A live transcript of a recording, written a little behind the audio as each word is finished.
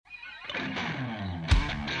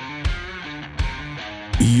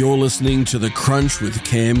You're listening to The Crunch with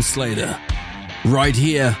Cam Slater, right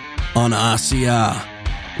here on RCR,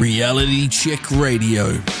 Reality Check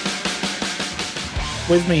Radio.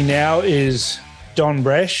 With me now is Don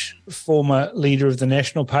Brash, former leader of the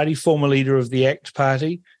National Party, former leader of the ACT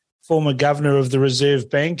Party, former governor of the Reserve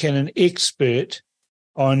Bank, and an expert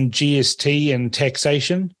on GST and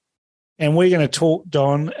taxation. And we're going to talk,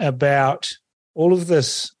 Don, about all of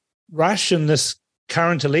this rush in this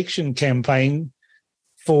current election campaign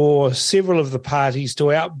for several of the parties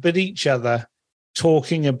to outbid each other,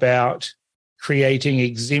 talking about creating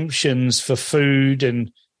exemptions for food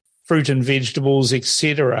and fruit and vegetables,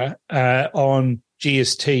 etc., on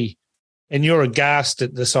GST. And you're aghast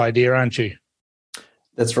at this idea, aren't you?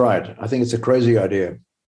 That's right. I think it's a crazy idea.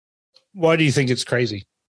 Why do you think it's crazy?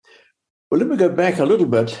 Well, let me go back a little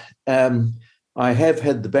bit. I have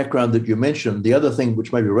had the background that you mentioned. The other thing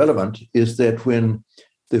which may be relevant is that when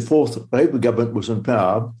the fourth Labour government was in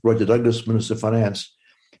power, Roger Douglas, Minister of Finance,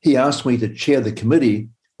 he asked me to chair the committee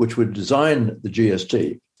which would design the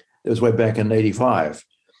GST. That was way back in 85.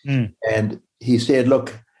 And he said,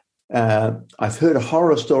 look, I've heard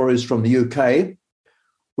horror stories from the UK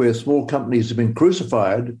where small companies have been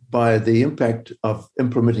crucified by the impact of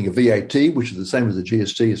implementing a VAT, which is the same as the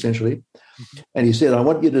GST essentially. Mm-hmm. And he said, I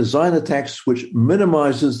want you to design a tax which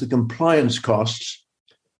minimizes the compliance costs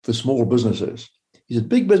for small businesses. He said,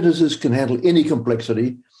 big businesses can handle any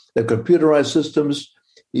complexity. They've computerized systems.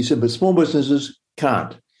 He said, but small businesses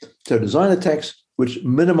can't. So design a tax which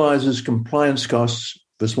minimizes compliance costs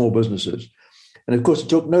for small businesses. And of course, it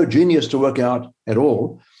took no genius to work out at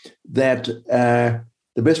all that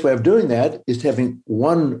the best way of doing that is having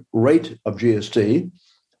one rate of GST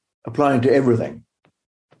applying to everything.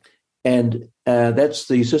 And that's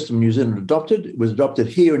the system New Zealand adopted. It was adopted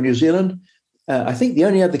here in New Zealand. I think the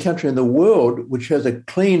only other country in the world which has a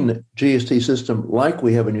clean GST system like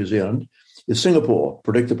we have in New Zealand is Singapore,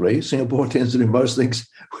 predictably. Singapore tends to do most things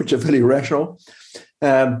which are fairly rational.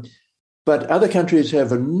 But other countries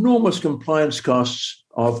have enormous compliance costs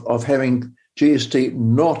of having GST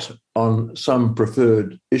not on some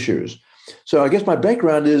preferred issues. So I guess my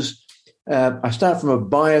background is I start from a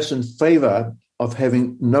bias in favor of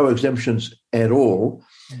having no exemptions at all.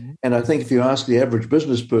 Mm-hmm. And I think if you ask the average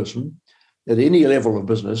business person at any level of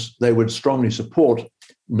business, they would strongly support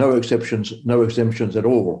no exceptions, no exemptions at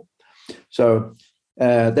all. So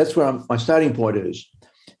that's where my starting point is.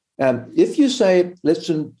 If you say let's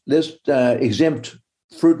exempt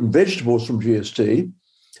fruit and vegetables from GST,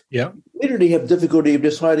 you literally have difficulty of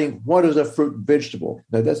deciding what is a fruit and vegetable.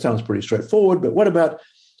 Now, that sounds pretty straightforward, but what about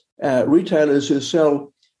retailers who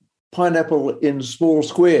sell pineapple in small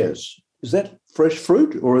squares? Is that fresh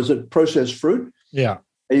fruit or is it processed fruit? Yeah.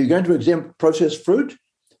 Are you going to exempt processed fruit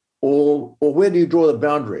or where do you draw the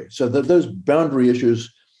boundary? So those boundary issues,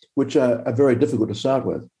 which are very difficult to start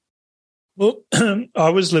with. Well, I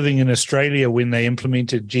was living in Australia when they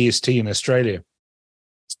implemented GST in Australia.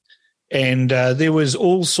 And there was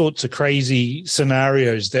all sorts of crazy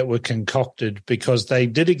scenarios that were concocted because they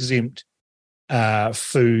did exempt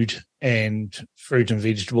food and fruit and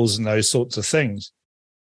vegetables and those sorts of things.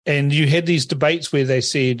 And you had these debates where they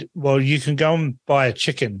said, well, you can go and buy a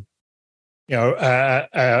chicken,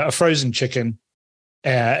 a frozen chicken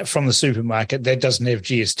from the supermarket that doesn't have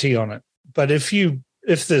GST on it. But if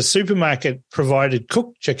the supermarket provided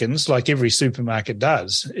cooked chickens, like every supermarket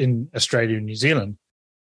does in Australia and New Zealand,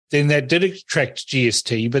 then that did attract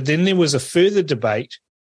GST. But then there was a further debate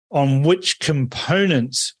on which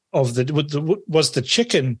components of was the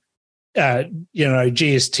chicken,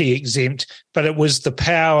 GST exempt, but it was the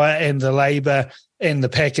power and the labor and the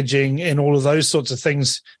packaging and all of those sorts of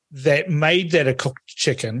things that made that a cooked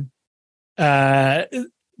chicken. They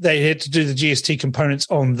had to do the GST components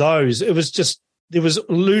on those. There was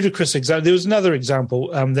ludicrous example. There was another example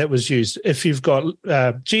that was used. If you've got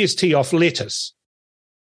GST off lettuce,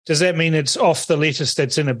 does that mean it's off the lettuce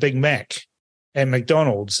that's in a Big Mac at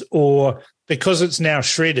McDonald's? Or because it's now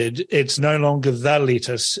shredded, it's no longer the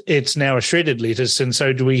lettuce, it's now a shredded lettuce. And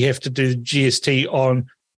so do we have to do GST on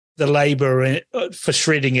the labor for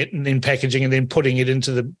shredding it and then packaging and then putting it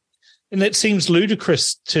into the... And that seems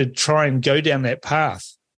ludicrous to try and go down that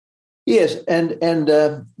path. Yes, and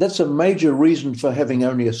that's a major reason for having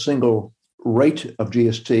only a single rate of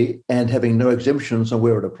GST and having no exemptions on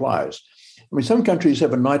where it applies. I mean, some countries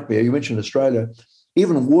have a nightmare. You mentioned Australia.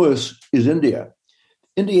 Even worse is India.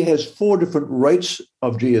 India has 4 different rates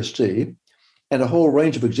of GST and a whole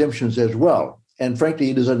range of exemptions as well. And frankly,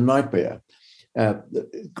 it is a nightmare.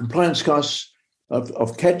 The compliance costs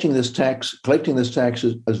of collecting this tax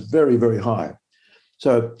is very, very high.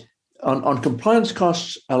 So on compliance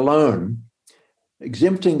costs alone,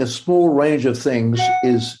 exempting a small range of things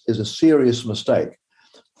is a serious mistake.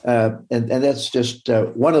 And that's just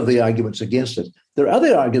one of the arguments against it. There are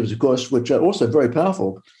other arguments, of course, which are also very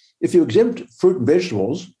powerful. If you exempt fruit and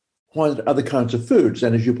vegetables, why not other kinds of foods?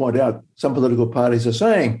 And as you point out, some political parties are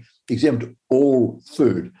saying exempt all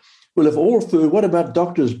food. Well, if all food, what about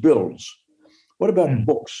doctors' bills? What about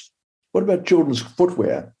books? What about children's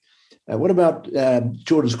footwear? What about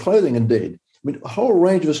children's clothing, indeed? I mean, a whole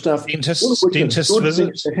range of stuff. Dentist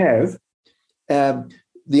visits. To have.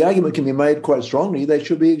 The argument can be made quite strongly they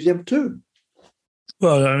should be exempt too.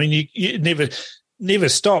 Well, I mean, it never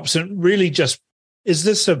stops. And really just, is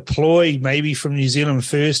this a ploy maybe from New Zealand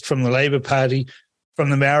First, from the Labour Party,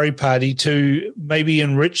 from the Maori Party to maybe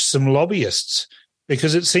enrich some lobbyists?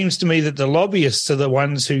 Because it seems to me that the lobbyists are the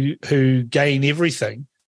ones who gain everything,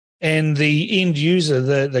 and the end user,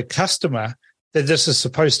 the customer that this is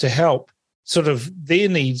supposed to help, sort of their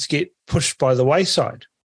needs get pushed by the wayside.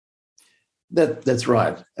 That's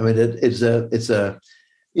right. I mean,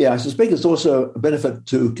 I suspect it's also a benefit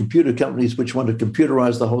to computer companies which want to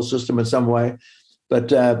computerize the whole system in some way.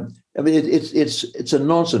 But I mean, it's a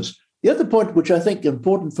nonsense. The other point, which I think is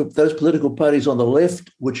important for those political parties on the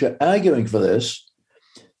left which are arguing for this,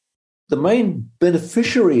 the main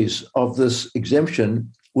beneficiaries of this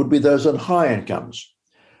exemption would be those on high incomes.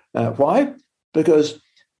 Why? Because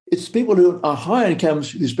it's people who are high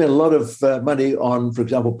incomes who spend a lot of money on, for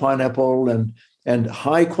example, pineapple and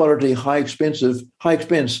high quality, high expense,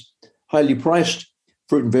 highly priced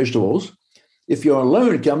fruit and vegetables. If you're on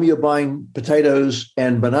low income, you're buying potatoes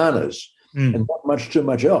and bananas and not too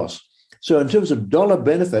much else. So in terms of dollar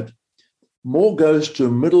benefit, more goes to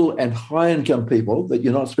middle and high income people that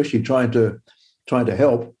you're not especially trying to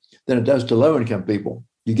help than it does to low income people.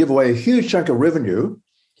 You give away a huge chunk of revenue,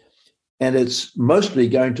 and it's mostly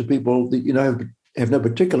going to people that have no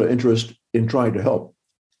particular interest in trying to help.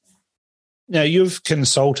 Now, you've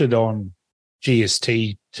consulted on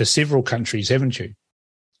GST to several countries, haven't you?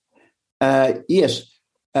 Yes.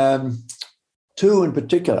 Two in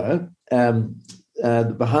particular.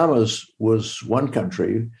 The Bahamas was one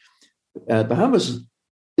country. Bahamas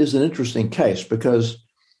is an interesting case because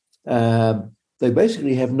they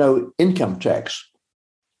basically have no income tax.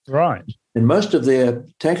 Right. And most of their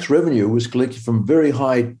tax revenue was collected from very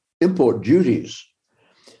high import duties.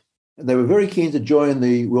 And they were very keen to join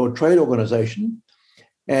the World Trade Organization.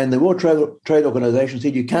 And the World Trade Organization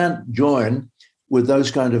said you can't join with those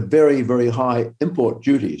kind of very, very high import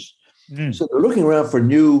duties. So they're looking around for a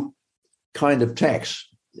new kind of tax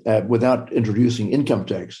without introducing income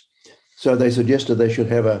tax. So they suggested they should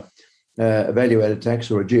have a value-added tax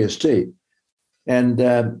or a GST. And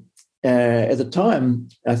at the time,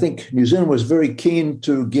 I think New Zealand was very keen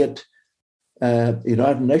to get the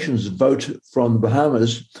United Nations vote from the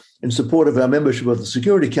Bahamas in support of our membership of the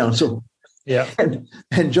Security Council. Yeah.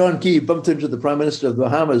 And John Key bumped into the Prime Minister of the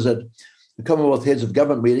Bahamas at the Commonwealth Heads of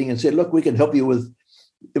Government meeting and said, look, we can help you with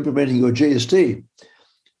implementing your GST.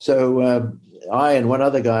 So I and one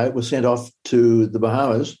other guy were sent off to the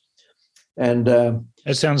Bahamas. And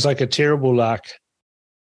it sounds like a terrible lark.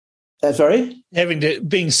 Sorry?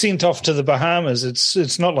 Being sent off to the Bahamas,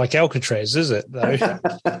 it's not like Alcatraz, is it, though?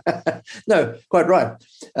 No, quite right.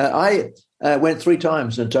 I went 3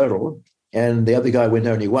 times in total, and the other guy went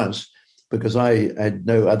only once because I had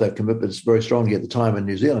no other commitments very strongly at the time in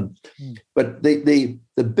New Zealand. But the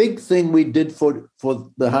big thing we did for the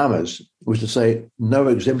Bahamas was to say no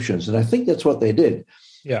exemptions, and I think that's what they did.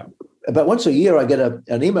 Yeah. About once a year, I get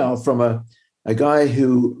an email from a guy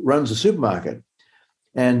who runs a supermarket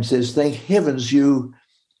and says, thank heavens you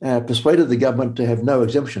persuaded the government to have no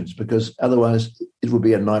exemptions because otherwise it would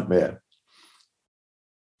be a nightmare.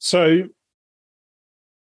 So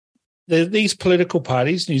these political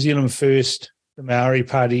parties, New Zealand First, the Maori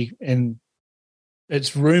Party, and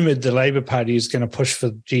it's rumoured the Labour Party is going to push for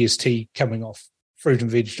GST coming off fruit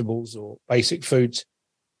and vegetables or basic foods.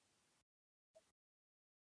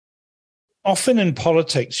 Often in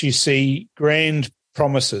politics, you see grand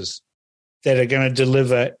promises that are going to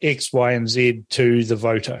deliver X, Y, and Z to the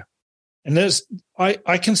voter. And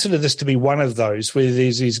I consider this to be one of those where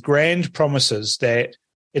there's these grand promises that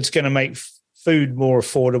it's going to make food more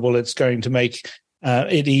affordable, it's going to make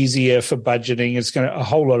it easier for budgeting, it's going to a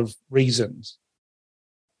whole lot of reasons.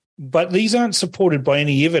 But these aren't supported by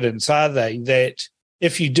any evidence, are they, that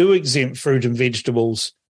if you do exempt fruit and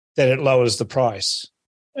vegetables, that it lowers the price?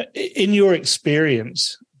 In your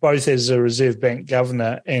experience, both as a Reserve Bank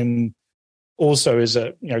governor and also as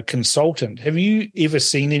a consultant, have you ever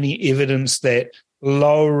seen any evidence that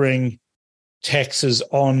lowering taxes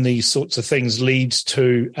on these sorts of things leads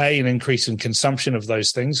to an increase in consumption of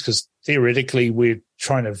those things, because theoretically we're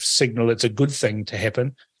trying to signal it's a good thing to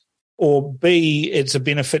happen, or B, it's a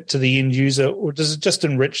benefit to the end user, or does it just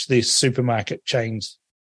enrich the supermarket chains?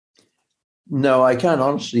 No, I can't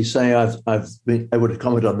honestly say I've been able to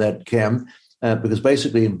comment on that, Cam, because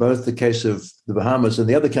basically in both the case of the Bahamas and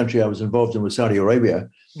the other country I was involved in was Saudi Arabia,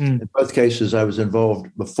 in both cases I was involved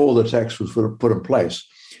before the tax was put in place.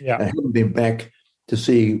 Yeah. I haven't been back to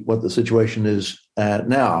see what the situation is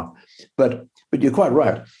now. But you're quite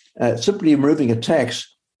right. Simply removing a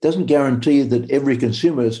tax doesn't guarantee that every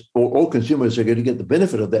consumer or all consumers are going to get the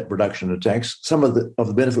benefit of that reduction of tax. Some of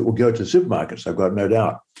the benefit will go to supermarkets, I've got no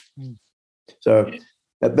doubt. So,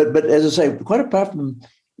 but as I say, quite apart from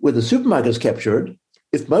where the supermarkets capture it,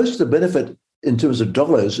 if most of the benefit in terms of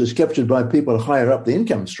dollars is captured by people higher up the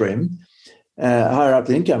income stream, higher up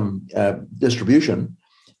the income distribution,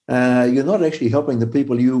 you're not actually helping the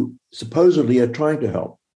people you supposedly are trying to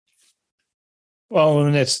help. Well,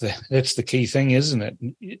 and that's the key thing, isn't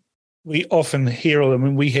it? We often hear,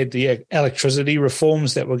 we had the electricity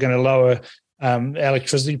reforms that were going to lower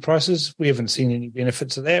electricity prices. We haven't seen any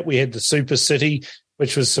benefits of that. We had the super city,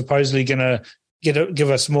 which was supposedly going to give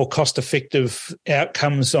us more cost-effective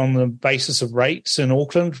outcomes on the basis of rates in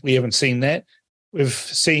Auckland. We haven't seen that. We've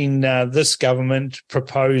seen this government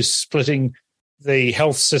propose splitting the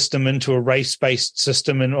health system into a race-based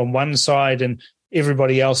system on one side and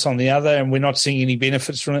everybody else on the other, and we're not seeing any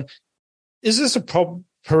benefits from it. Is this a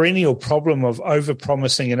perennial problem of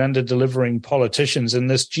over-promising and under-delivering politicians? And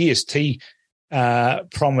this GST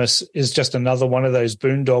promise is just another one of those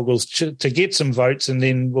boondoggles to get some votes, and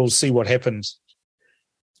then we'll see what happens.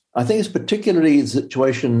 I think it's particularly the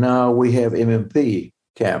situation now we have MMP,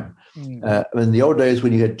 Cam. In the old days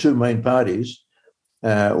when you had two main parties,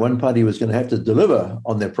 one party was going to have to deliver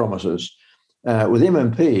on their promises. With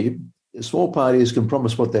MMP, small parties can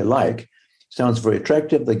promise what they like. Sounds very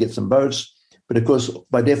attractive. They get some votes. But of course,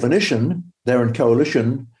 by definition, they're in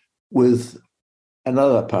coalition with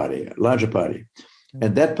another party, a larger party.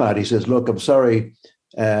 And that party says, look, I'm sorry,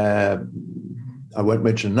 I won't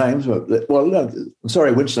mention names, but, no, I'm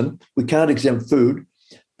sorry, Winston, we can't exempt food,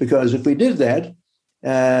 because if we did that,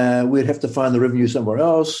 we'd have to find the revenue somewhere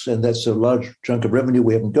else, and that's a large chunk of revenue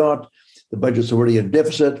we haven't got. The budget's already in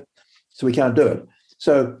deficit, so we can't do it.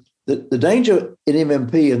 So the danger in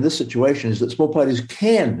MMP in this situation is that small parties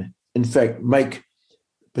can, in fact, make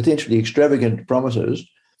potentially extravagant promises,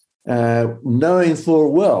 knowing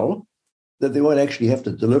full well that they won't actually have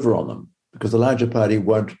to deliver on them, because the larger party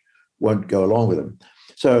won't go along with them.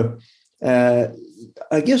 So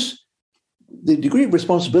I guess the degree of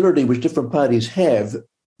responsibility which different parties have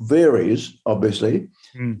varies, obviously.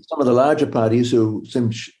 Some of the larger parties who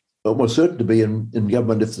seem almost certain to be in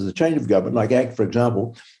government if there's a change of government, like ACT, for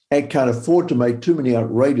example, ACT can't afford to make too many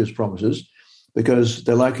outrageous promises because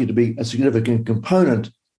they're likely to be a significant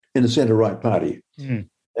component in the centre-right party,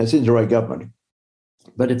 a centre-right government.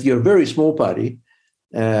 But if you're a very small party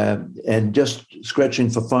and just scratching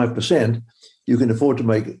for 5%, you can afford to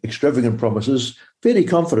make extravagant promises, fairly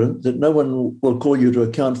confident that no one will call you to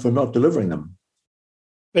account for not delivering them.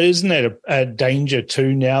 But isn't that a danger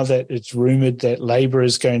too, now that it's rumoured that Labor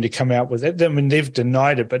is going to come out with it? I mean, they've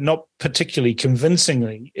denied it, but not particularly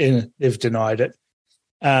convincingly they've denied it.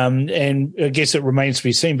 And I guess it remains to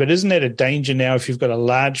be seen. But isn't that a danger now if you've got a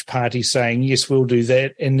large party saying, yes, we'll do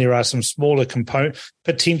that, and there are some smaller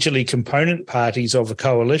potentially component parties of a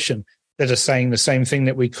coalition that are saying the same thing,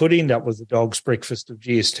 that we could end up with the dog's breakfast of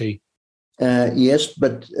GST? Yes,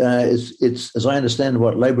 but it's as I understand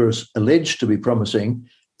what Labor is alleged to be promising,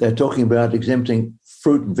 they're talking about exempting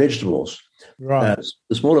fruit and vegetables. Right.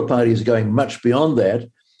 The smaller parties are going much beyond that,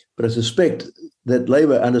 but I suspect that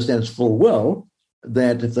Labor understands full well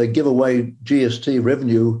that if they give away GST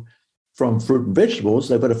revenue from fruit and vegetables,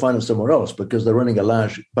 they've got to find it somewhere else because they're running a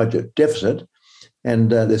large budget deficit,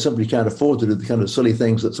 and they simply can't afford to do the kind of silly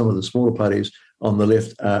things that some of the smaller parties on the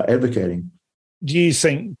left are advocating. Do you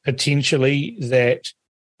think potentially that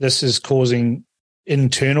this is causing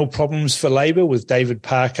internal problems for Labor, with David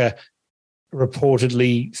Parker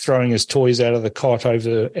reportedly throwing his toys out of the cot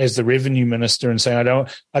as the revenue minister and saying,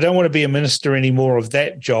 I don't want to be a minister anymore of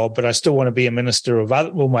that job, but I still want to be a minister of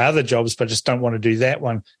my other jobs, but I just don't want to do that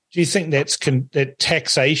one. Do you think that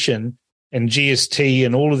taxation and GST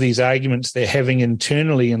and all of these arguments they're having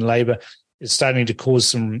internally in Labor is starting to cause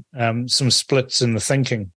some splits in the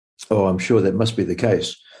thinking? Oh, I'm sure that must be the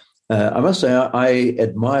case. I must say I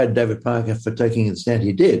admired David Parker for taking the stand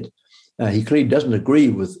he did. He clearly doesn't agree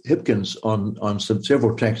with Hipkins on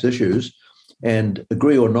several tax issues, and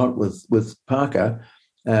agree or not with Parker,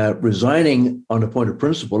 resigning on a point of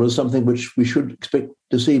principle is something which we should expect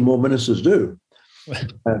to see more ministers do.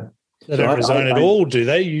 They don't resign at all, do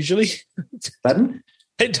they, usually? Pardon?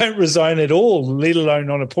 They don't resign at all, let alone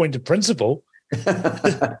on a point of principle.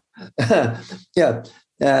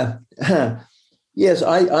 Yeah. Yes,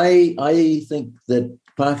 I think that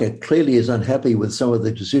Parker clearly is unhappy with some of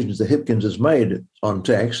the decisions that Hipkins has made on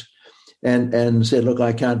tax and said, look,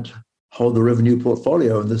 I can't hold the revenue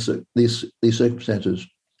portfolio in these circumstances.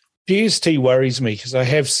 GST worries me because I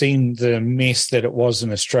have seen the mess that it was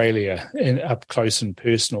in Australia up close and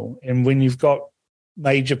personal. And when you've got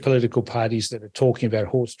major political parties that are talking about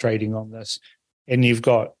horse trading on this, and you've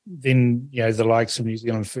got then, the likes of New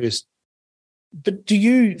Zealand First. But do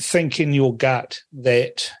you think in your gut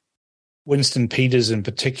that Winston Peters in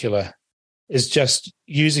particular is just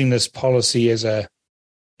using this policy as a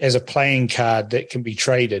playing card that can be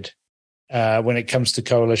traded when it comes to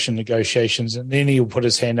coalition negotiations, and then he'll put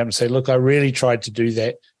his hand up and say, look, I really tried to do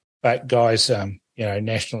that, but guys,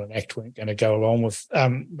 National and ACT weren't going to go along with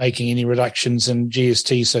making any reductions in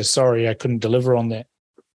GST, so sorry, I couldn't deliver on that.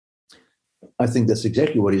 I think that's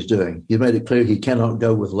exactly what he's doing. He's made it clear he cannot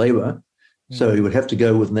go with Labor, so he would have to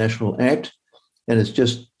go with National ACT, and it's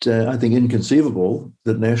just, I think, inconceivable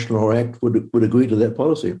that National or ACT would agree to that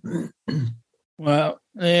policy. Well,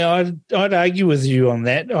 yeah, I'd argue with you on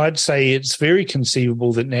that. I'd say it's very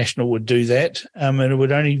conceivable that National would do that, and it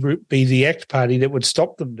would only be the ACT party that would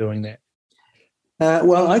stop them doing that.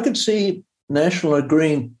 Well, I could see National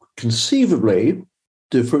agreeing conceivably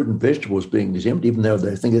to fruit and vegetables being exempt, even though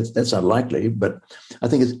they think that's unlikely. But I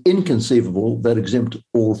think it's inconceivable that exempt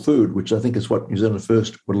all food, which I think is what New Zealand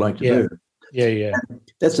First would like to do. Yeah.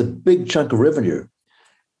 That's a big chunk of revenue.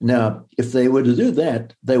 Now, if they were to do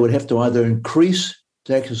that, they would have to either increase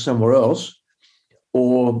taxes somewhere else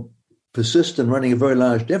or persist in running a very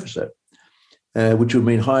large deficit, which would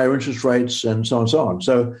mean higher interest rates and so on and so on.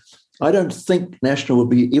 So I don't think National would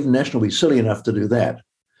be silly enough to do that.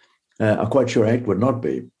 I'm quite sure ACT would not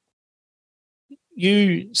be.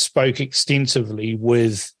 You spoke extensively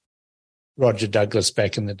with Roger Douglas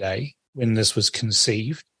back in the day when this was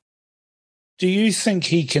conceived. Do you think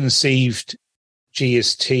he conceived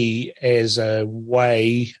GST as a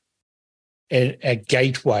way, a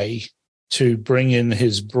gateway to bring in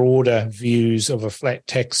his broader views of a flat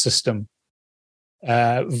tax system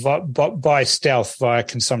by stealth via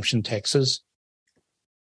consumption taxes?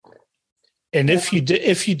 And if you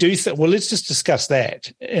do think, well, let's just discuss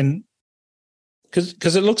that, and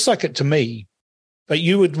because it looks like it to me, but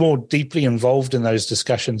you were more deeply involved in those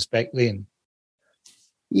discussions back then.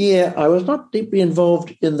 Yeah, I was not deeply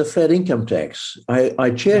involved in the flat income tax.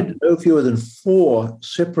 I chaired no fewer than 4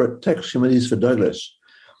 separate tax committees for Douglas.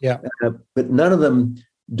 Yeah, but none of them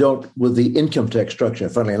dealt with the income tax structure,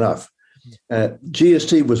 funnily enough.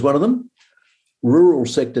 GST was one of them. Rural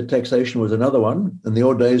sector taxation was another one. In the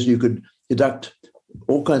old days, you could deduct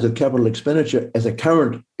all kinds of capital expenditure as a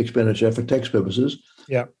current expenditure for tax purposes.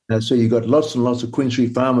 Yeah. So you got lots and lots of Queen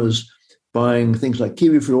Street farmers buying things like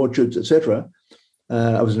kiwi fruit orchards, etc.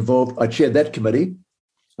 I was involved. I chaired that committee.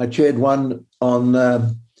 I chaired one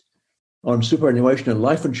on superannuation and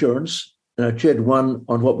life insurance, and I chaired one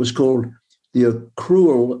on what was called the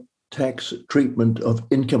accrual tax treatment of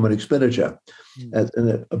income and expenditure,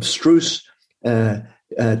 an abstruse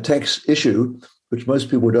tax issue, which most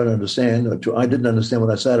people don't understand. I didn't understand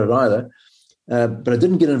when I started either, but I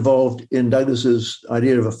didn't get involved in Douglas's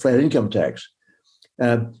idea of a flat income tax.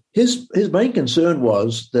 His main concern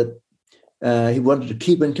was that he wanted to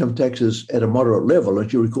keep income taxes at a moderate level.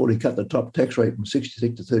 As you recall, he cut the top tax rate from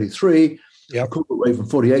 66 to 33, the corporate rate from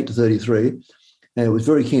 48 to 33, and he was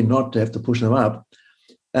very keen not to have to push them up.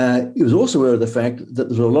 He was also aware of the fact that there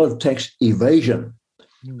was a lot of tax evasion.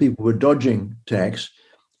 People were dodging tax,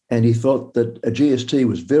 and he thought that a GST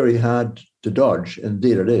was very hard to dodge.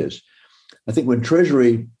 Indeed, it is. I think when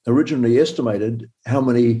Treasury originally estimated how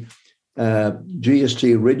many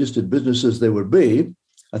GST registered businesses there would be,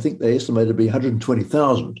 I think they estimated it to be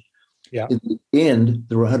 120,000. Yeah. In the end,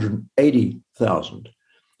 there were 180,000.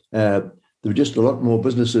 There were just a lot more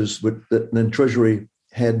businesses than Treasury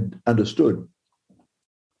had understood.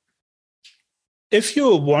 If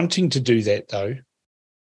you're wanting to do that, though,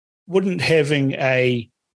 wouldn't having a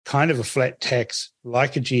kind of a flat tax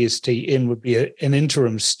like a GST in would be an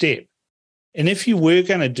interim step? And if you were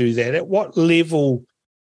going to do that, at what level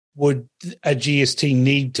would a GST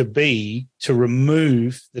need to be to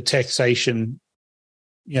remove the taxation,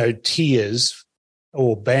 tiers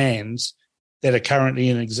or bands that are currently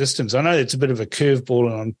in existence? I know it's a bit of a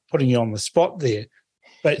curveball and I'm putting you on the spot there,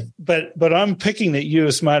 but I'm picking that you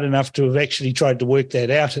are smart enough to have actually tried to work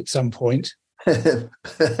that out at some point.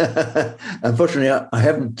 Unfortunately, I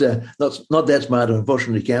haven't, not that smart,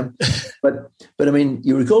 unfortunately, Cam. But I mean,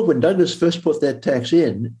 you recall when Douglas first put that tax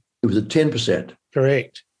in, it was at 10%.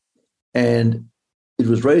 Correct. And it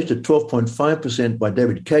was raised to 12.5% by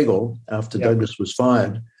David Cagle after Douglas was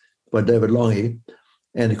fired by David Longy.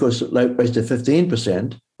 And, of course, it raised to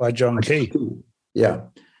 15%. By John Key. Yeah.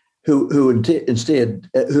 Who in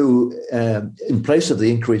place of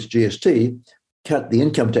the increased GST, cut the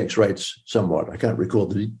income tax rates somewhat. I can't recall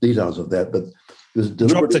the details of that, but it was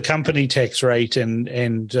dropped the company tax rate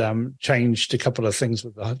and changed a couple of things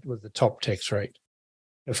with the top tax rate,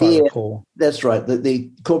 if I recall. That's right.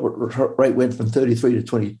 The corporate rate went from 33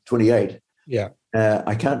 to 28. Yeah.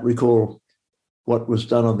 I can't recall what was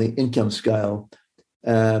done on the income scale.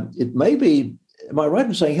 It may be, am I right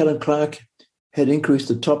in saying Helen Clark had increased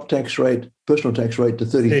the top tax rate, personal tax rate to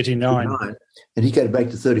 39, and he cut it back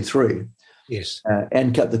to 33. Yes.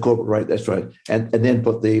 And cut the corporate rate, that's right. And then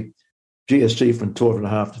put the GST from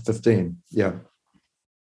 12.5 to 15. Yeah.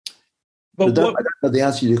 But I don't know the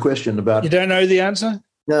answer to your question about... You don't know the answer?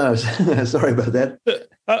 No, sorry about that.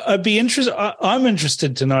 I'd be interested. I'm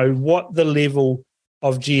interested to know what the level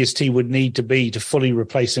of GST would need to be to fully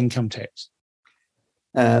replace income tax.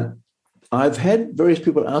 I've had various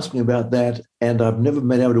people ask me about that, and I've never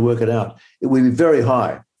been able to work it out. It would be very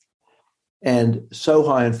high. And so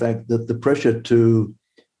high, in fact, that the pressure to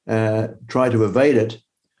try to evade it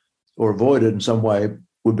or avoid it in some way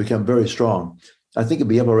would become very strong. I think it'd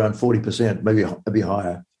be up around 40%, maybe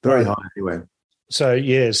higher, very high anyway. So,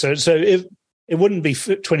 so if it wouldn't be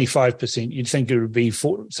 25%, you'd think it would be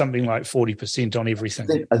something like 40% on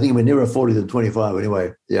everything. I think we're nearer 40 than 25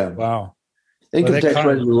 anyway, yeah. Wow. Income tax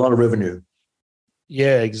rate is a lot of revenue.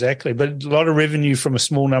 Yeah, exactly. But a lot of revenue from a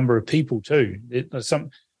small number of people too.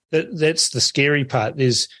 That's the scary part.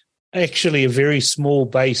 There's actually a very small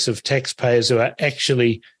base of taxpayers who are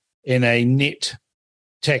actually in a net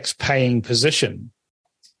tax-paying position.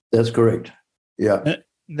 That's correct. Yeah.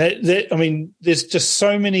 I mean, there's just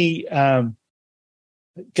so many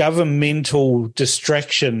governmental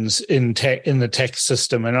distractions in the tax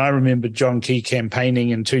system. And I remember John Key campaigning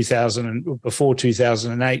in before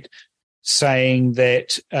 2008, saying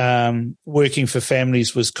that working for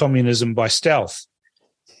families was communism by stealth.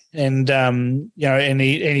 And and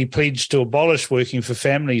he pledged to abolish working for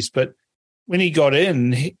families. But when he got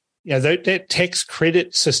in, that tax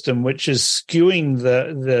credit system, which is skewing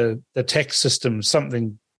the tax system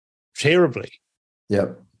something terribly.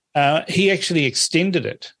 Yep. He actually extended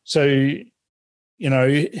it. So,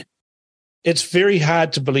 it's very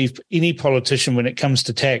hard to believe any politician when it comes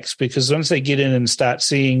to tax, because once they get in and start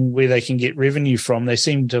seeing where they can get revenue from, they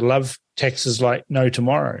seem to love taxes like no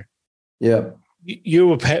tomorrow. Yeah. You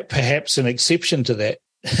were perhaps an exception to that,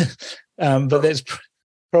 but that's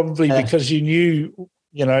probably because you knew,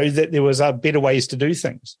 that there was better ways to do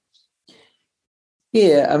things.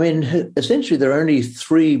 Yeah, I mean, essentially there are only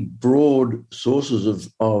three broad sources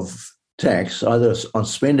of tax, either on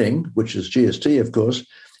spending, which is GST, of course,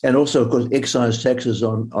 and also, of course, excise taxes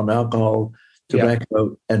on alcohol,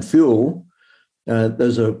 tobacco, and fuel.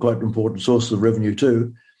 Those are quite important sources of revenue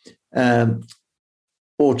too.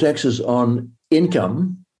 Or taxes on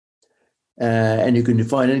income, and you can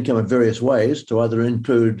define income in various ways to either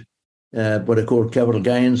include what are called capital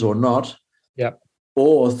gains or not. Yep.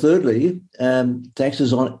 Or thirdly,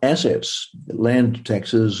 taxes on assets, land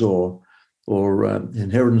taxes or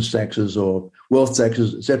inheritance taxes or wealth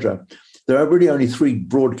taxes, etc. There are really only three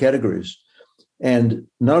broad categories, and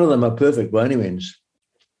none of them are perfect by any means.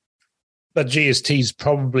 But GST is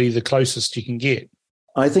probably the closest you can get.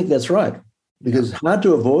 I think that's right, because it's hard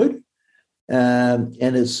to avoid, and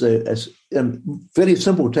it's a very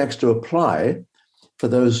simple tax to apply for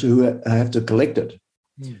those who have to collect it.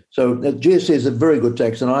 So GST is a very good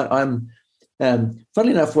tax, and I'm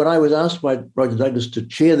funnily enough, when I was asked by Roger Douglas to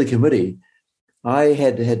chair the committee, I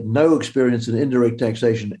had no experience in indirect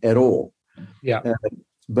taxation at all. Yeah.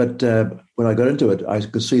 But when I got into it, I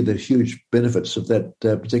could see the huge benefits of that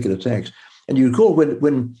particular tax. And you recall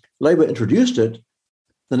when Labor introduced it,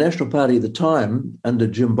 the National Party at the time under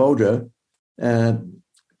Jim Bolger, Jim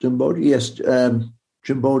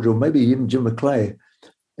Bolger, or maybe even Jim McClay.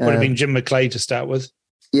 Would have been Jim McClay to start with.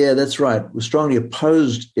 Yeah, that's right. We strongly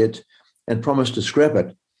opposed it and promised to scrap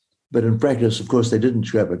it. But in practice, of course, they didn't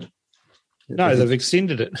scrap it. No, they've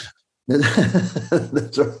extended it.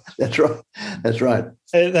 That's right.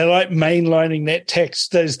 They like mainlining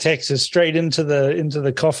those taxes straight into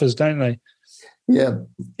the coffers, don't they? Yeah.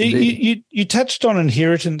 You touched on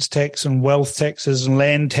inheritance tax and wealth taxes and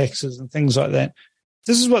land taxes and things like that.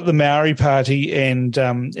 This is what the Maori Party and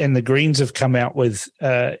the Greens have come out with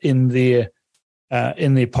in their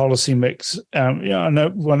in their policy mix. I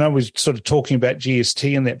know we're sort of talking about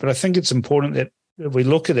GST and that, but I think it's important that we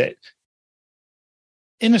look at it.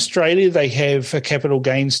 In Australia, they have a capital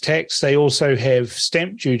gains tax. They also have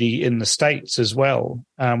stamp duty in the States as well,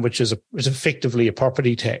 which is effectively a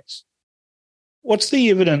property tax. What's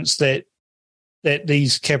the evidence that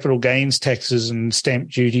these capital gains taxes and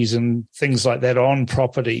stamp duties and things like that on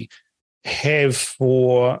property have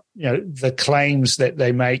for the claims that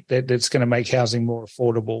they make that it's going to make housing more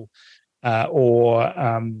affordable, or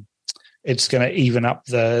it's going to even up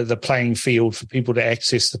the playing field for people to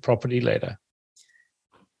access the property ladder?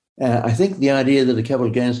 I think the idea that a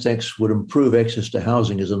capital gains tax would improve access to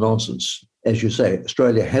housing is a nonsense. As you say,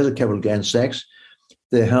 Australia has a capital gains tax.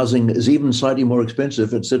 Their housing is even slightly more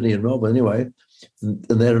expensive in Sydney and Melbourne anyway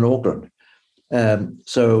than that in Auckland.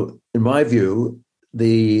 So in my view,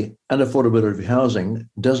 the unaffordability of housing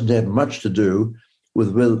doesn't have much to do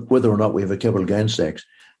with whether or not we have a capital gains tax.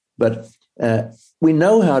 But we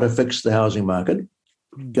know how to fix the housing market.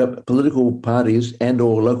 Political parties and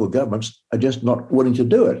or local governments are just not willing to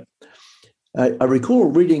do it. I recall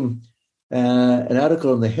reading an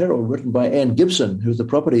article in the Herald written by Anne Gibson, who's the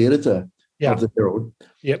property editor of the Herald.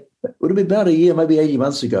 Yep. It would have been about a year, maybe 18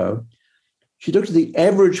 months ago. She looked at the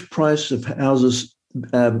average price of houses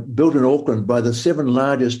built in Auckland by the 7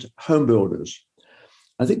 largest home builders.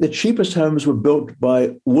 I think the cheapest homes were built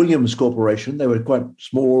by Williams Corporation. They were quite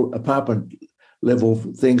small apartment level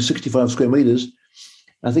things, 65 square meters.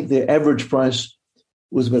 I think their average price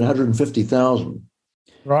was about $150,000.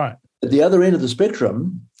 Right. At the other end of the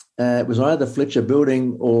spectrum, it was either Fletcher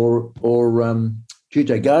Building or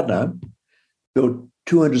G.J. Gardner built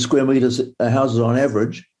 200 square meters houses on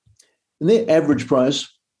average. And their average price,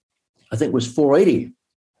 I think, was $480,000. You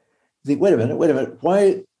think, wait a minute,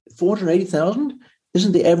 why $480,000?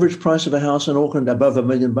 Isn't the average price of a house in Auckland above $1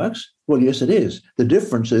 million? Well, yes, it is. The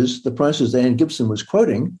difference is the prices Anne Gibson was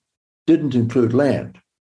quoting didn't include land.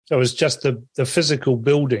 So it was just the physical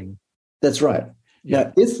building. That's right. Yeah.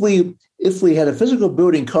 Now, if we had a physical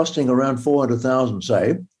building costing around $400,000,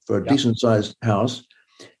 say, for a decent-sized house,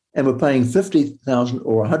 and we're paying $50,000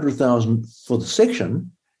 or $100,000 for the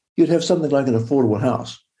section, you'd have something like an affordable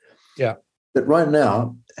house. Yeah. But right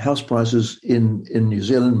now, house prices in New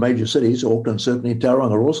Zealand, major cities, Auckland certainly,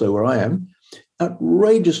 Tauranga also, where I am,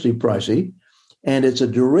 outrageously pricey, and it's a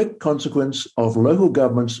direct consequence of local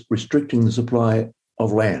governments restricting the supply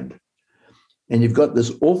of land. And you've got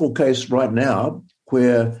this awful case right now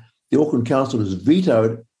where the Auckland Council has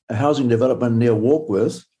vetoed a housing development near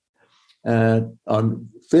Warkworth on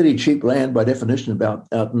fairly cheap land by definition out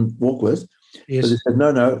in Warkworth. Yes. But they said,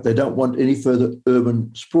 no, they don't want any further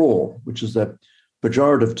urban sprawl, which is the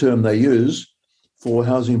pejorative term they use for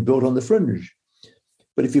housing built on the fringe.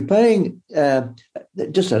 But if you're paying,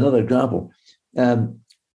 just another example,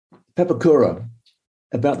 Papakura,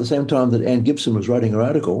 about the same time that Anne Gibson was writing her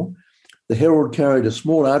article, the Herald carried a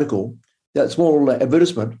small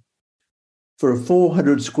advertisement for a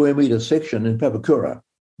 400 square meter section in Papakura.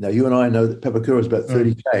 Now, you and I know that Papakura is about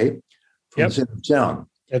 30K from the centre of town.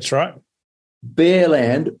 That's right. Bare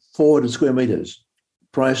land, 400 square meters,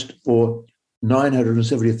 priced for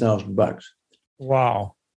 $970,000.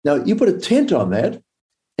 Wow. Now, you put a tent on that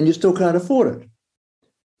and you still can't afford it.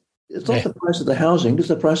 It's not the price of the housing, it's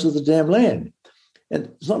the price of the damn land. And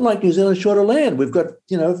it's not like New Zealand's short of land. We've got,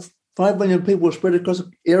 5 million people spread across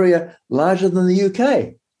an area larger than the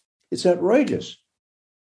UK. It's outrageous.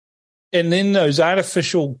 And then those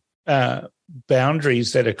artificial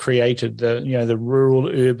boundaries that are created, the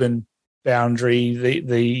rural-urban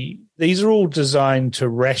boundary, these are all designed to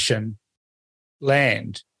ration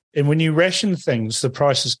land. And when you ration things, the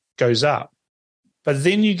prices goes up. But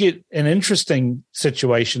then you get an interesting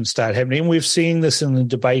situation start happening. And we've seen this in the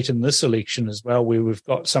debate in this election as well, where we've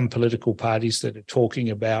got some political parties that are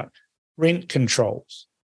talking about rent controls,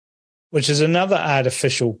 which is another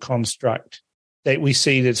artificial construct that we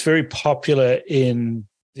see that's very popular in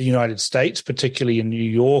the United States, particularly in New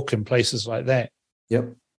York and places like that.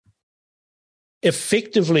 Yep.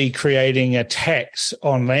 Effectively creating a tax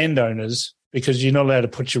on landowners because you're not allowed to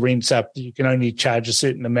put your rents up. You can only charge a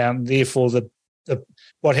certain amount. And therefore,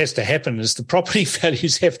 what has to happen is the property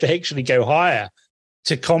values have to actually go higher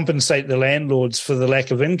to compensate the landlords for the lack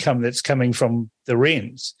of income that's coming from the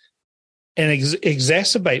rents, and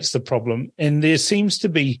exacerbates the problem. And there seems to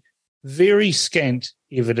be very scant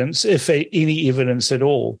evidence, if any evidence at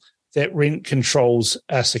all, that rent controls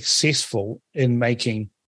are successful in making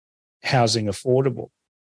housing affordable.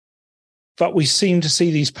 But we seem to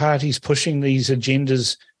see these parties pushing these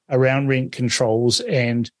agendas around rent controls,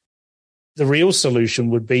 and the real solution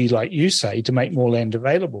would be, like you say, to make more land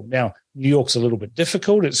available. Now, New York's a little bit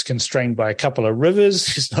difficult. It's constrained by a couple of rivers.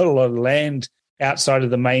 There's not a lot of land outside of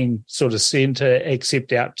the main sort of centre,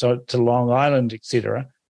 except out to Long Island, etc.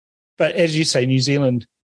 But as you say, New Zealand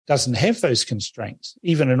doesn't have those constraints.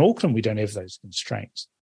 Even in Auckland, we don't have those constraints.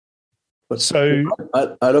 But so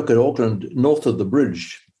I look at Auckland north of the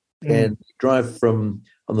bridge and drive on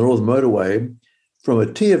the Northern Motorway from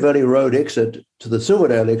a Tia Valley Road exit to the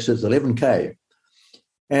Silverdale exit is 11K.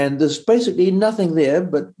 And there's basically nothing there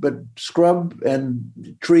but scrub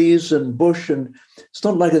and trees and bush. And it's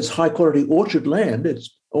not like it's high-quality orchard land.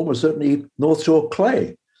 It's almost certainly North Shore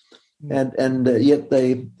clay. And yet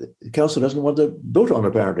the council doesn't want it built on,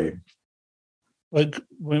 apparently. Like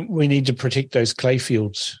we need to protect those clay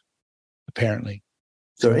fields, apparently.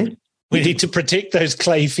 Sorry? We need to protect those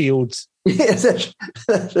clay fields. Yes,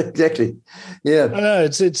 that's exactly. Yeah. I know,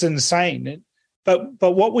 it's insane. But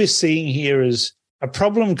what we're seeing here is a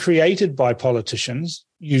problem created by politicians,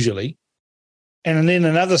 usually, and then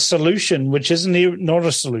another solution, which isn't not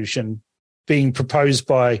a solution, being proposed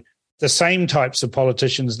by the same types of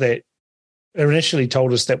politicians that initially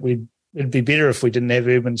told us that it'd be better if we didn't have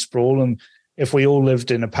urban sprawl and if we all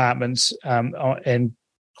lived in apartments and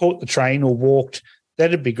caught the train or walked,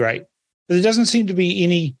 that'd be great. But there doesn't seem to be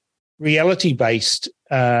any reality-based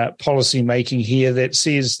policy making here that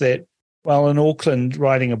says that, well, in Auckland,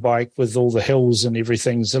 riding a bike with all the hills and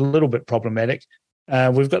everything's a little bit problematic.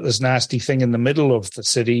 We've got this nasty thing in the middle of the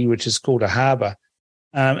city, which is called a harbour.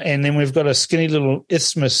 And then we've got a skinny little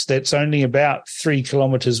isthmus that's only about 3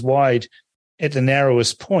 kilometres wide at the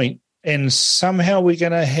narrowest point. And somehow we're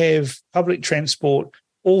going to have public transport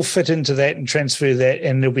all fit into that and transfer that,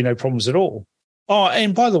 and there'll be no problems at all. Oh,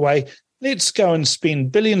 and by the way, let's go and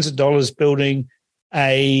spend billions of dollars building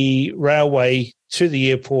a railway to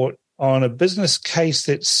the airport on a business case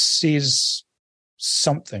that says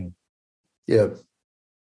something. Yeah.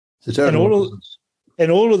 And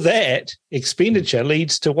all of that expenditure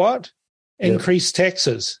leads to what? Increased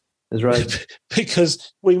taxes. That's right.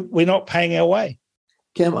 Because we're not paying our way.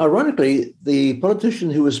 Cam, ironically, the politician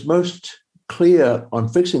who was most clear on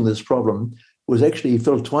fixing this problem was actually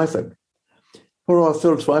Phil Twyford. Poor old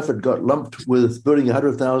Phil Twyford got lumped with building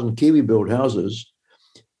 100,000 Kiwi-built houses.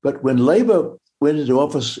 But when Labor went into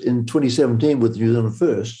office in 2017 with New Zealand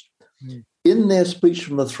First, in their speech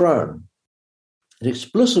from the throne, it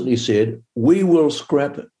explicitly said, we will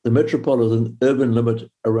scrap the metropolitan urban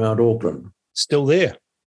limit around Auckland. Still there.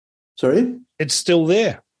 Sorry? It's still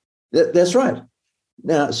there. That's right.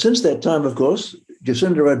 Now, since that time, of course,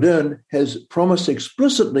 Jacinda Ardern has promised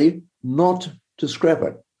explicitly not to scrap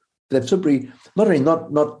it. They've simply not only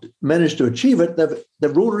not managed to achieve it,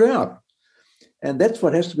 they've ruled it out. And that's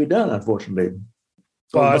what has to be done, unfortunately.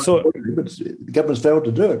 Well, I thought the government's failed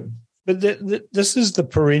to do it. But this is the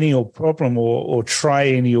perennial problem or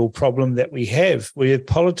triennial problem that we have. We have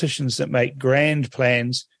politicians that make grand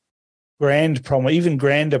plans, even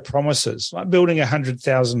grander promises, like building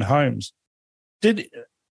 100,000 homes.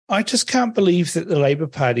 I just can't believe that the Labor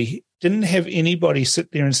Party didn't have anybody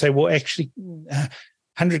sit there and say, well, actually,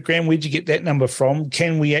 100 grand, where'd you get that number from?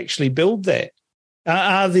 Can we actually build that?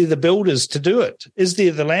 Are there the builders to do it? Is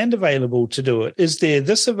there the land available to do it? Is there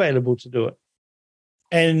this available to do it?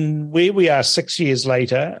 And where we are 6 years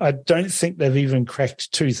later, I don't think they've even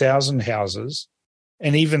cracked 2,000 houses.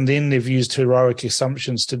 And even then, they've used heroic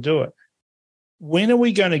assumptions to do it. When are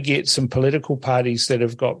we going to get some political parties that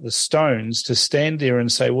have got the stones to stand there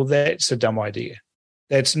and say, well, that's a dumb idea.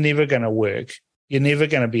 That's never going to work. You're never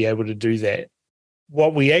going to be able to do that.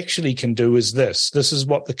 What we actually can do is this. This is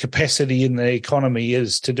what the capacity in the economy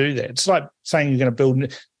is to do that. It's like saying you're going to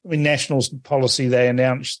build, Nationals policy they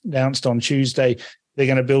announced on Tuesday, they're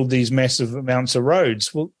going to build these massive amounts of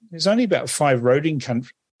roads. Well, there's only about 5 roading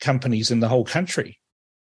companies in the whole country,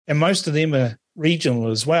 and most of them are regional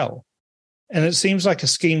as well. And it seems like a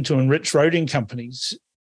scheme to enrich roading companies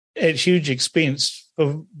at huge expense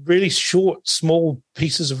for really short, small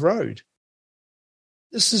pieces of road.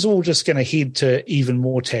 This is all just going to head to even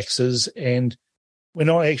more taxes, and we're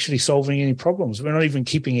not actually solving any problems. We're not even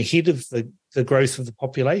keeping ahead of the growth of the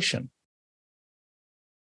population.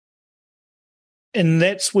 And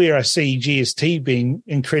that's where I see GST being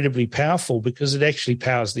incredibly powerful, because it actually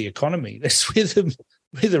powers the economy. That's where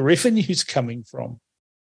the revenue's coming from.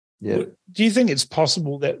 Yeah. Do you think it's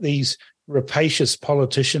possible that these rapacious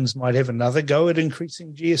politicians might have another go at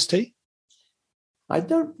increasing GST? I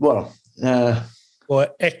don't. Well,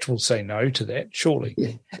 ACT will say no to that, surely.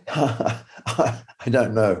 Yeah. I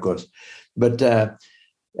don't know, of course. But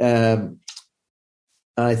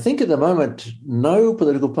I think at the moment, no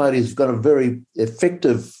political party has got a very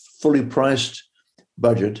effective, fully priced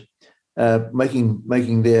budget.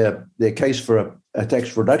 making their case for a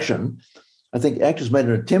tax reduction. I think ACT has made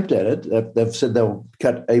an attempt at it. They've said they'll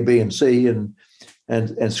cut A, B, and C and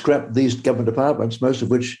scrap these government departments, most of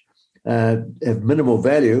which have minimal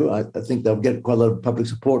value. I think they'll get quite a lot of public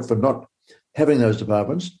support for not having those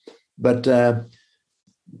departments. But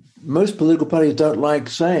most political parties don't like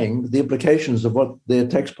saying the implications of what their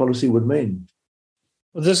tax policy would mean.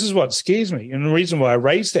 Well, this is what scares me. And the reason why I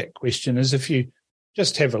raised that question is if you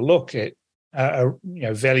just have a look at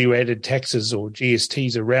value-added taxes or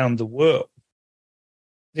GSTs around the world,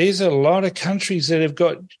 there's a lot of countries that have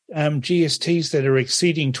got GSTs that are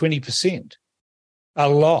exceeding 20%. A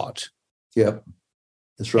lot. Yeah,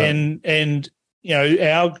 that's right. And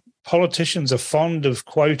our politicians are fond of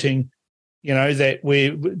quoting, that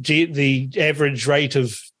the average rate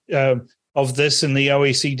of this in the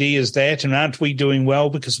OECD is that, and aren't we doing well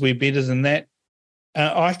because we're better than that?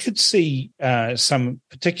 I could see some,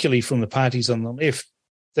 particularly from the parties on the left,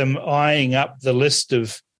 them eyeing up the list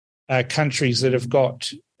of countries that have got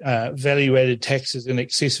value-added taxes in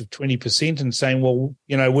excess of 20% and saying, well,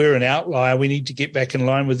 we're an outlier. We need to get back in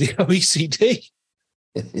line with the OECD.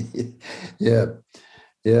 Yeah.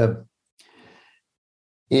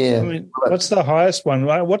 I mean, what's the highest one?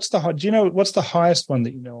 What's the highest one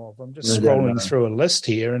that you know of? I'm just scrolling through a list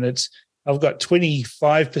here, and I've got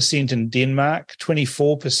 25% in Denmark,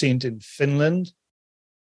 24% in Finland,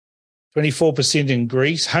 24% in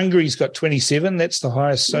Greece. Hungary's got 27. That's the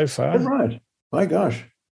highest so far. That's right. My gosh.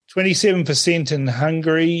 27% in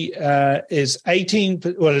Hungary is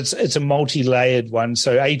 18. Well, it's a multi-layered one.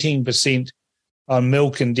 So 18% on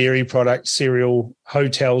milk and dairy products, cereal,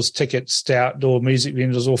 hotels, tickets, outdoor music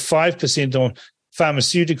vendors, or 5% on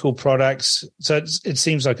pharmaceutical products. So it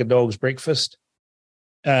seems like a dog's breakfast.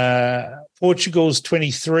 Portugal's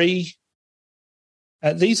 23.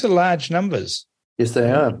 These are large numbers. Yes,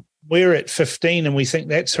 they are. We're at 15, and we think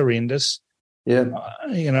that's horrendous. Yeah.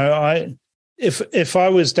 If I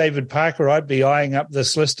was David Parker, I'd be eyeing up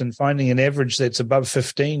this list and finding an average that's above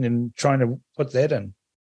 15 and trying to put that in.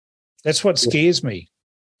 That's what scares me.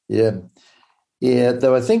 Yeah.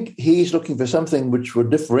 Though I think he's looking for something which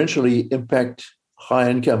would differentially impact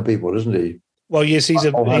high-income people, isn't he? Well, yes, he's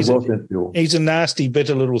a nasty,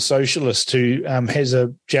 bitter little socialist who has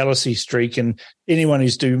a jealousy streak, and anyone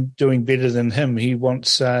who's doing better than him, he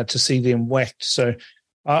wants to see them whacked. So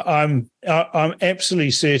I'm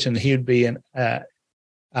absolutely certain he'd be a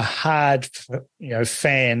hard,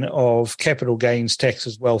 fan of capital gains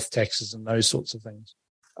taxes, wealth taxes, and those sorts of things.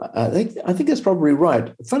 I think that's probably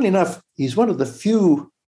right. Funnily enough, he's one of the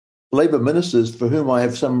few Labour ministers for whom I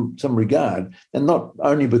have some regard, and not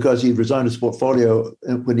only because he resigned his portfolio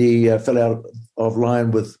when he fell out of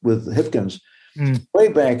line with Hipkins. Way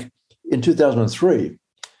back in 2003,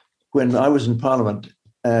 when I was in Parliament,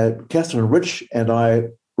 Catherine Rich and I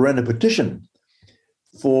ran a petition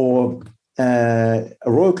for a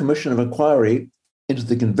Royal Commission of Inquiry into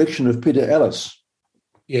the conviction of Peter Ellis.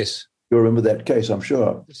 Yes. You remember that case, I'm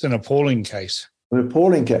sure. It's an appalling case. An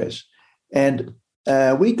appalling case. And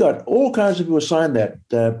we got all kinds of people sign that.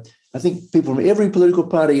 I think people from every political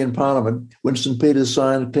party in Parliament, Winston Peters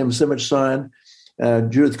signed, Clem Simic signed,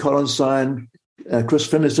 Judith Collins signed, Chris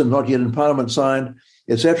Finlayson, not yet in Parliament, signed,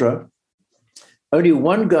 etc. Only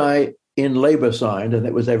one guy in Labour signed, and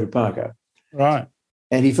that was David Parker. Right.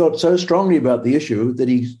 And he felt so strongly about the issue that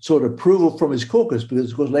he sought approval from his caucus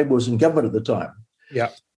because, of course, Labour was in government at the time. Yeah.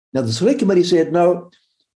 Now, the Select Committee said, no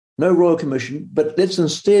Royal Commission, but let's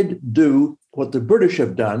instead do what the British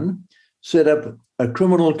have done, set up a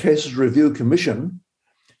Criminal Cases Review Commission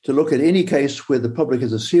to look at any case where the public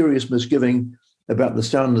has a serious misgiving about the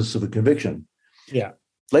soundness of a conviction. Yeah.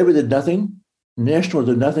 Labour did nothing. National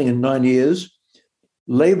did nothing in 9 years.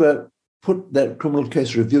 Labour put that Criminal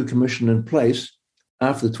Case Review Commission in place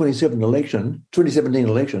after the 2017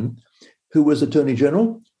 election. Who was Attorney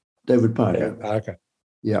General? David Parker. Yeah, Parker.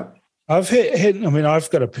 Yeah. I've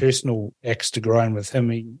got a personal axe to grind with him.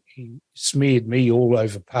 He smeared me all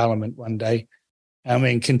over Parliament one day,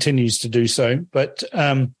 and continues to do so. But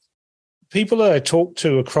people that I talk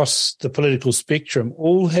to across the political spectrum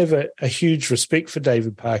all have a huge respect for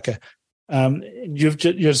David Parker. You've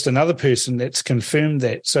just another person that's confirmed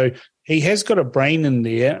that. So he has got a brain in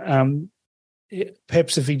there.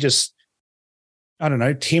 Perhaps if he just,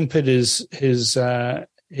 tempered his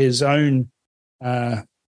own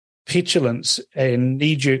petulance and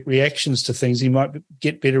knee-jerk reactions to things, he might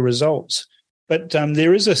get better results. But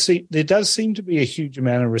there does seem to be a huge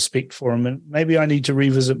amount of respect for him, and maybe I need to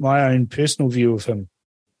revisit my own personal view of him.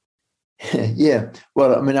 Yeah.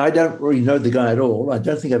 Well, I mean, I don't really know the guy at all. I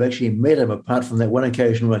don't think I've actually met him apart from that one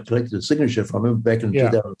occasion when I collected a signature from him back in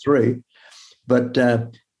 2003. But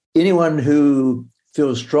anyone who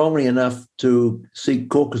feels strongly enough to seek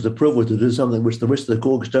caucus approval to do something which the rest of the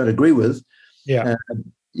caucus don't agree with, you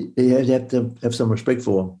have to have some respect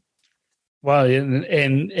for. Well,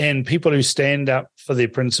 and people who stand up for their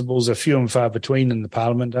principles are few and far between in the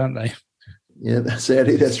parliament, aren't they? Yeah,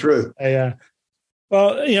 sadly, that's true. They are.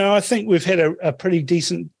 Well, I think we've had a pretty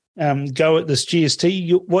decent go at this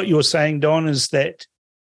GST. What you're saying, Don, is that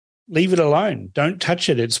leave it alone. Don't touch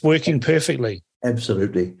it. It's working perfectly.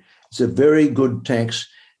 Absolutely. It's a very good tax.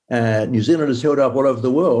 New Zealand is held up all over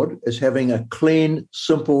the world as having a clean,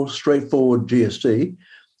 simple, straightforward GST.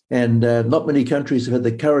 And not many countries have had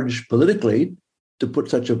the courage politically to put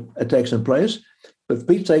such a tax in place. But for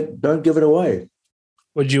Pete's sake, don't give it away.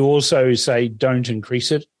 Would you also say don't increase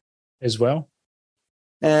it as well?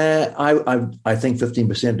 I think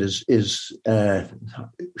 15% is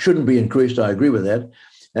shouldn't be increased. I agree with that.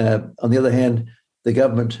 On the other hand, the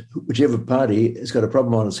government, whichever party, has got a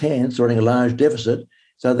problem on its hands, running a large deficit,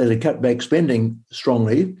 so they're to cut back spending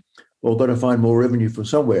strongly or got to find more revenue from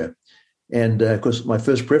somewhere. And of course, my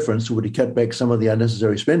first preference would be to cut back some of the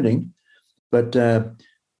unnecessary spending. But to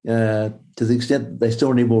the extent they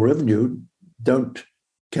still need more revenue, don't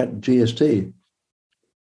cut GST.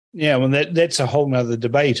 Yeah, well, that's a whole nother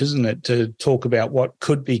debate, isn't it, to talk about what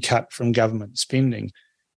could be cut from government spending.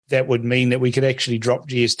 That would mean that we could actually drop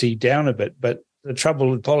GST down a bit. But the trouble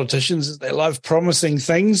with politicians is they love promising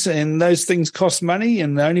things, and those things cost money,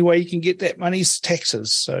 and the only way you can get that money is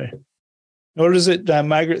taxes. So what is it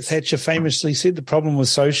Margaret Thatcher famously said? The problem with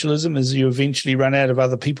socialism is you eventually run out of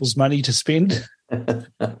other people's money to spend.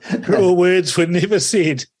 Cruel words were never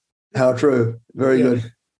said. How true. Very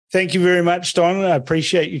good. Thank you very much, Don. I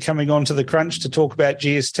appreciate you coming on to The Crunch to talk about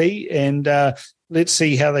GST, and let's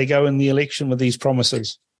see how they go in the election with these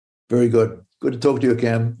promises. Very good. Good to talk to you,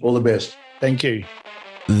 Cam. All the best. Thank you.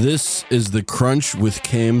 This is The Crunch with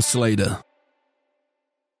Cam Slater.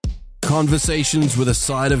 Conversations with a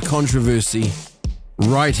side of controversy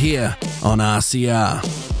right here on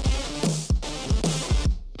RCR.